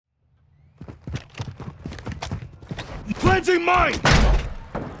Planting mine!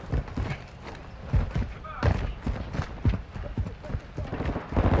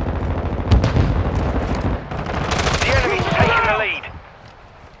 The enemy's taking the lead.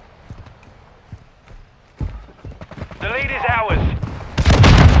 The lead is ours.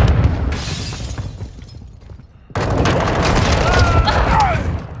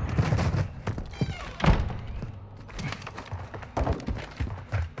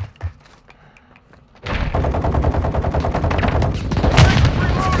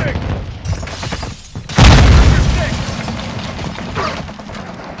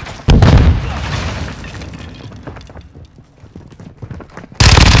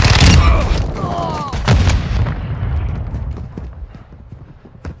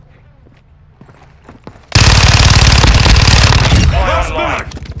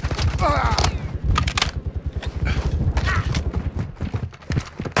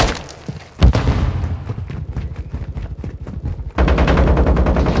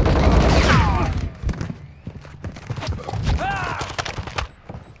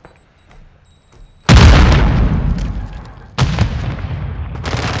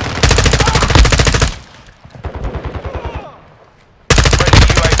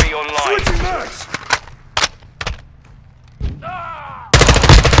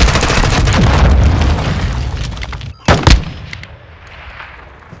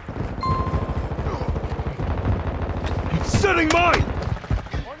 Setting mine!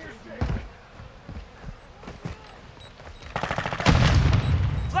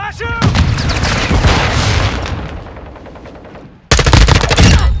 Flash out!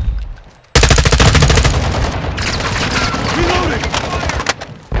 Reloading!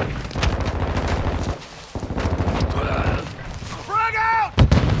 Frag out!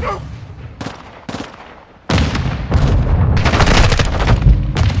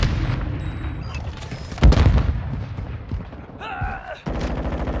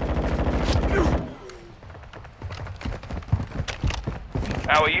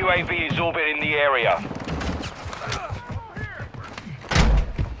 Our UAV is orbiting the area.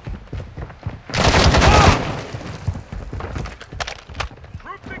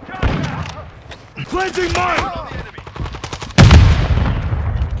 Planting mine!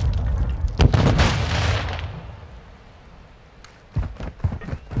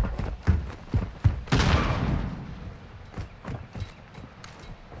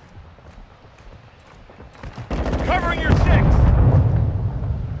 Covering your six!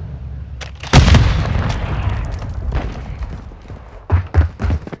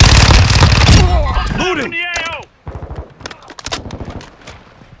 Loading!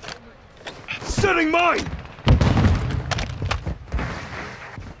 Setting mine!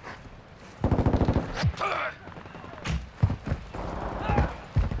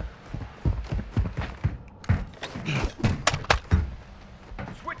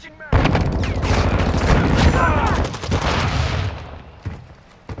 Switching mag!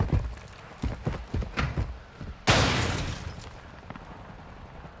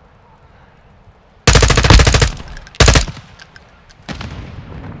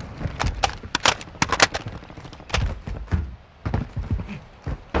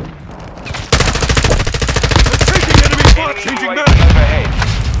 Changing UAV back! overhead.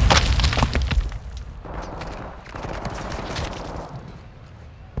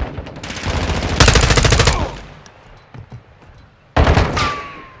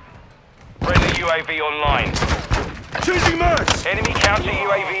 Friendly UAV online. Changing mags! Enemy counter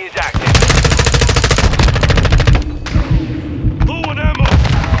UAV is active. Low on ammo!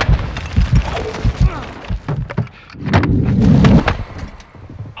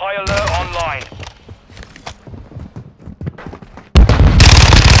 High alert online.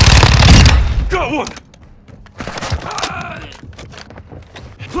 Got one!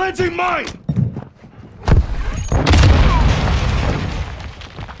 Planting mine!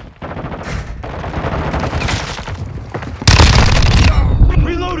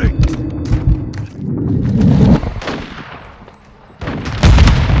 Reloading!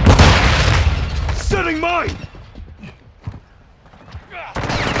 Setting mine!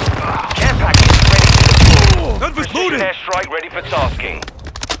 Care package ready to deploy. That was Precision loaded! airstrike ready for tasking.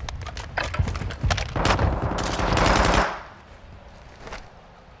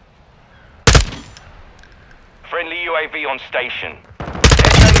 Friendly UAV on station.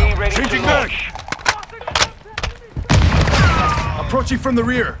 SAE ready Changing to launch. Approaching from the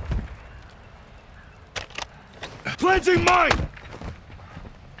rear! Planting mine!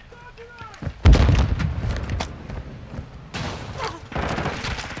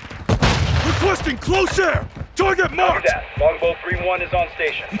 Requesting close air! Target marked! Longbow 3-1 is on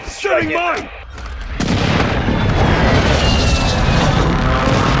station. Setting mine!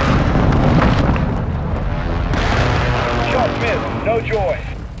 Smith, no joy.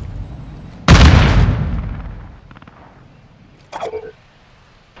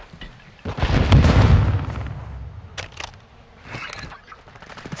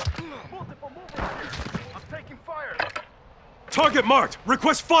 I'm taking fire. Target marked.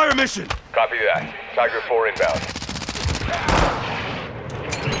 Request fire mission. Copy that. Tiger 4 inbound.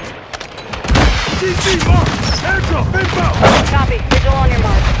 DC marked. Airdrop inbound. Copy. Visual on your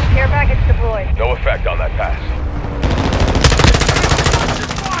mark. Care package deployed. No effect on that pass.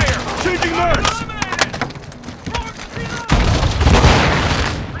 Fire. Changing mags.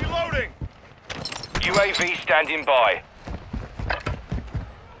 Reloading. UAV standing by.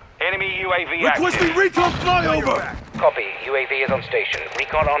 Enemy UAV active. Requesting recon flyover. Copy. UAV is on station.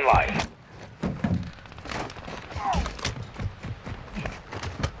 Recon online.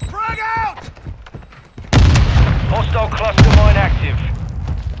 Frag out. Hostile cluster mine active.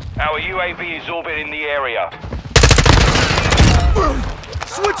 Our UAV is orbiting the area.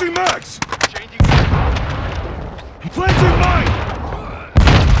 Switching mags. Planting mine.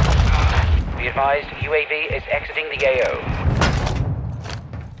 Be advised, UAV is exiting the AO.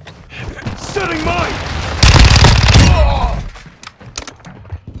 Setting mine.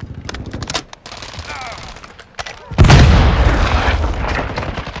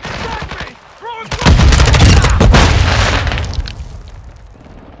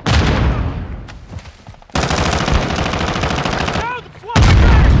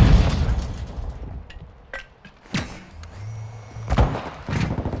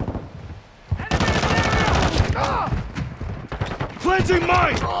 Planting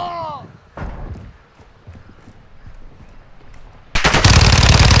mine!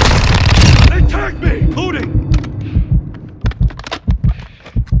 They tagged me! Looting!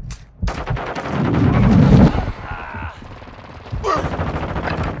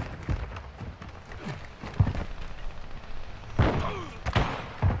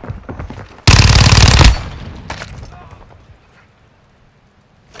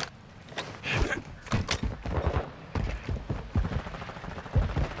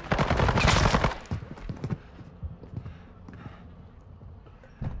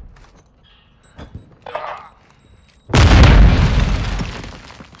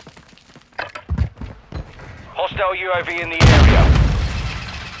 Hostile UAV in the area.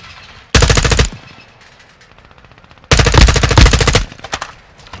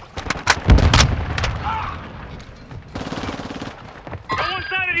 No one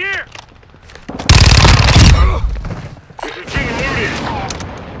sighted here! This is being looted!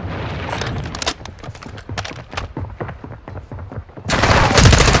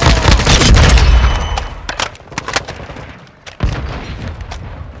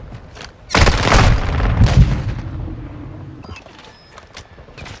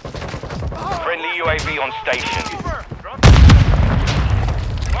 Friendly UAV on station.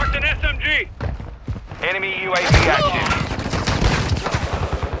 Marked an SMG! Enemy UAV active.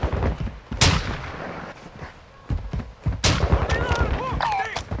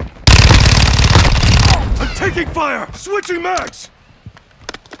 I'm taking fire! Switching mags!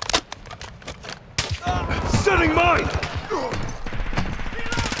 Setting mine!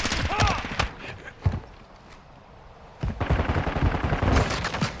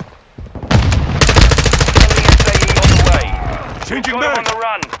 SAE on the way. Changing Got 'em on mags! the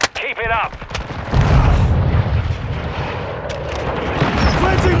run. Keep it up.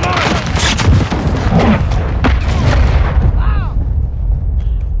 Planting mine!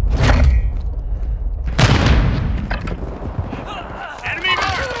 Enemy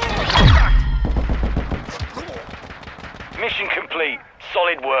marked! Mission complete.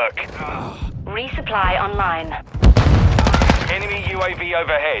 Solid work. Resupply online. Enemy UAV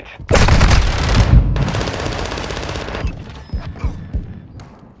overhead.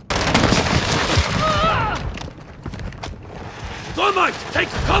 Thermite! Take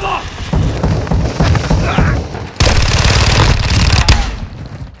cover!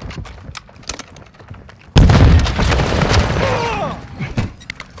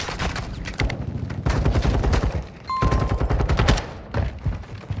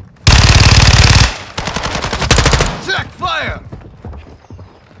 Check fire!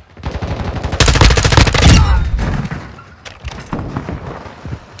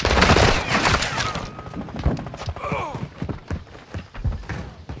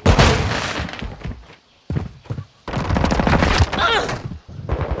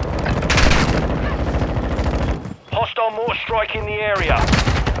 Hostile mortar strike in the area.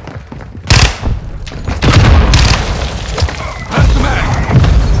 That's the mag!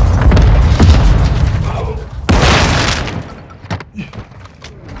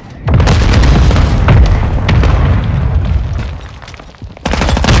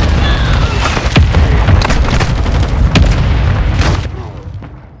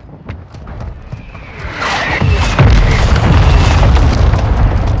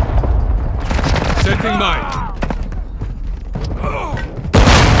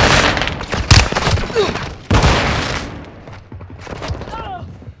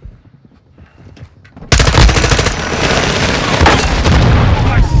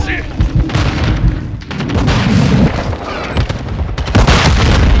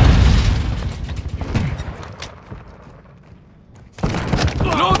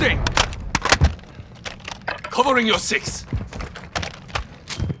 Loading! Covering your 6.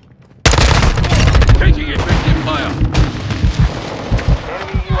 Taking effective fire!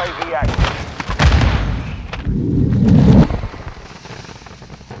 Enemy UAV active.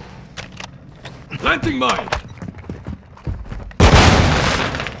 Planting mine!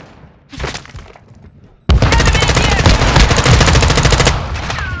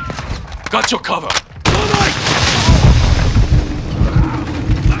 Got your cover!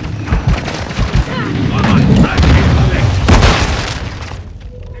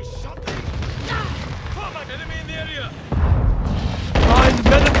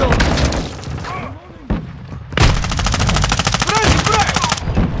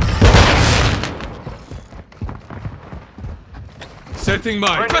 Setting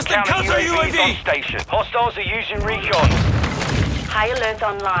mine. Friendly counter UAV on station. Hostiles are using recon. High alert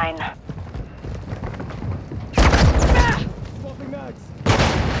online.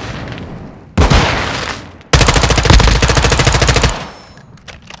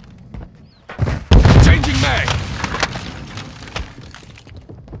 Changing mag.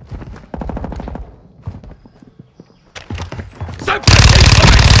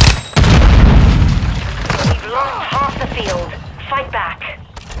 We've lost half the field. Fight back.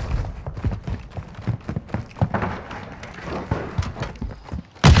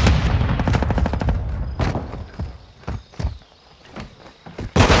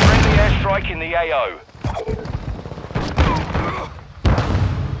 Friendly airstrike in the AO.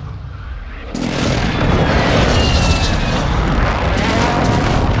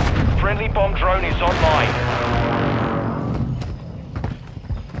 Friendly bomb drone is online.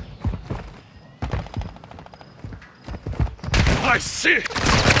 I see!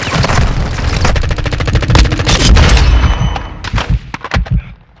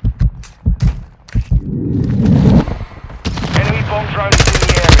 Enemy bomb drone is in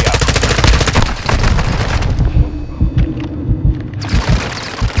the area.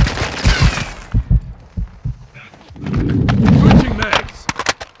 Switching mags!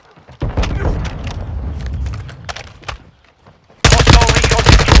 Hostile recon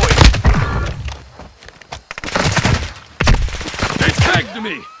deployed. They tagged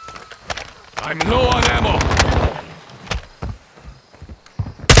me! I'm low on ammo!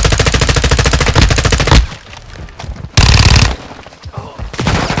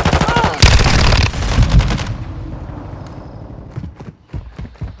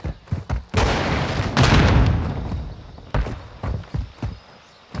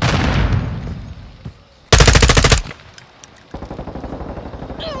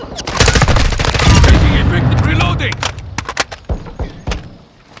 Taking effective reloading!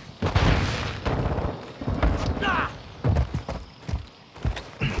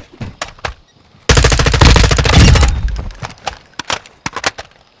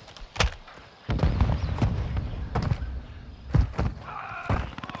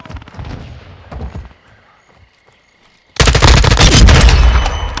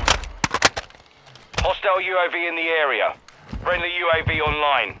 Hostile UAV in the area. Friendly UAV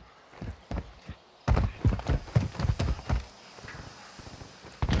online.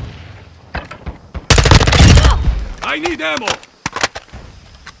 I need ammo!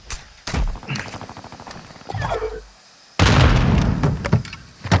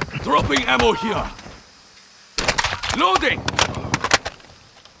 Dropping ammo here! Loading!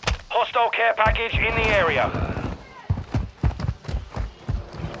 Hostile care package in the area.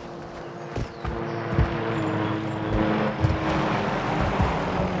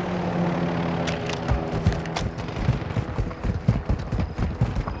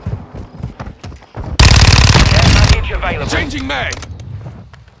 Available. Changing mag!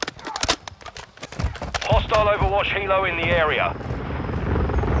 Hostile Overwatch helo in the area.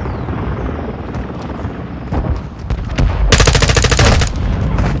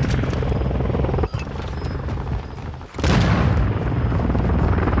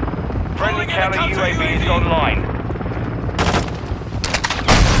 Friendly counter UAV is online.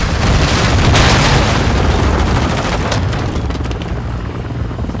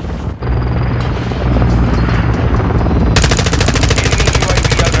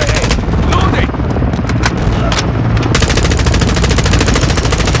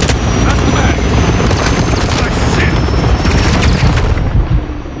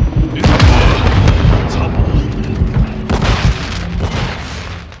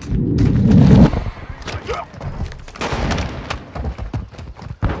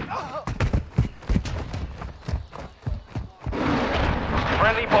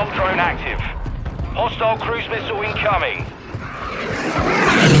 Friendly bomb drone active. Hostile cruise missile incoming.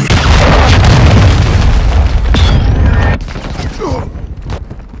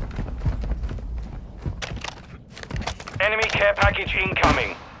 Care package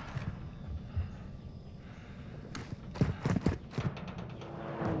incoming.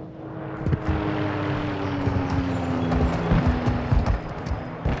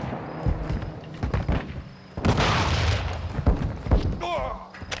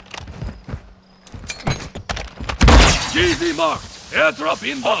 GZ marked. Airdrop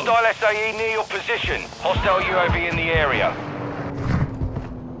inbound. Hostile SAE near your position. Hostile UAV in the area.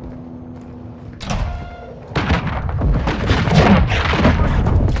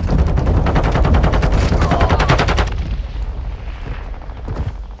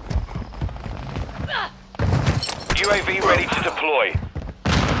 UAV ready to deploy.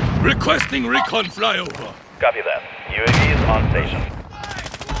 Requesting recon flyover. Copy that. UAV is on station.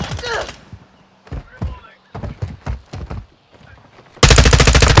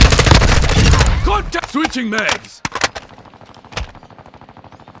 Contact! Switching mags.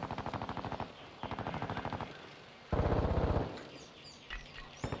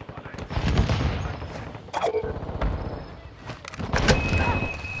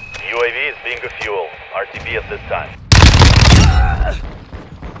 UAV is being refueled. RTB at this time.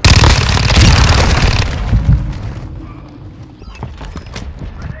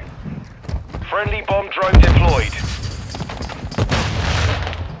 Friendly bomb drone deployed.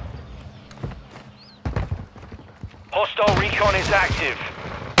 Hostile recon is active.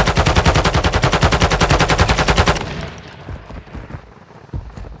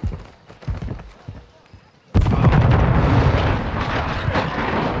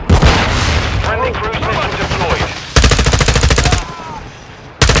 Friendly cruise missile deployed.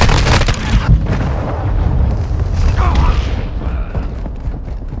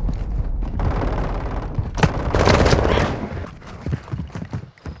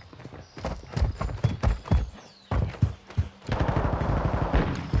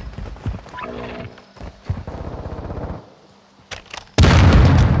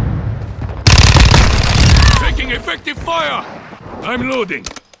 Taking effective fire. I'm loading.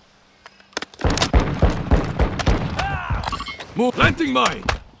 Move. Planting mine.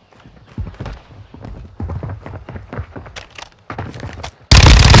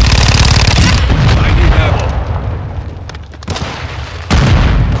 I need ammo.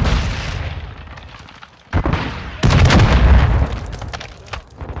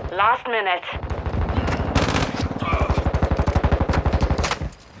 Last minute.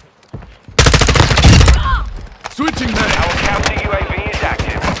 Switching mag. Our counter UAV is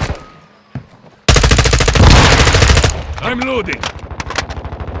active. I'm loading.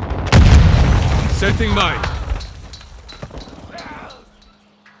 Setting mine.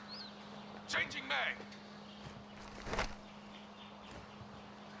 Changing mag.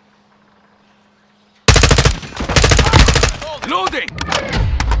 Loading.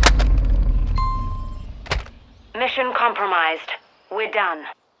 Mission compromised. We're done.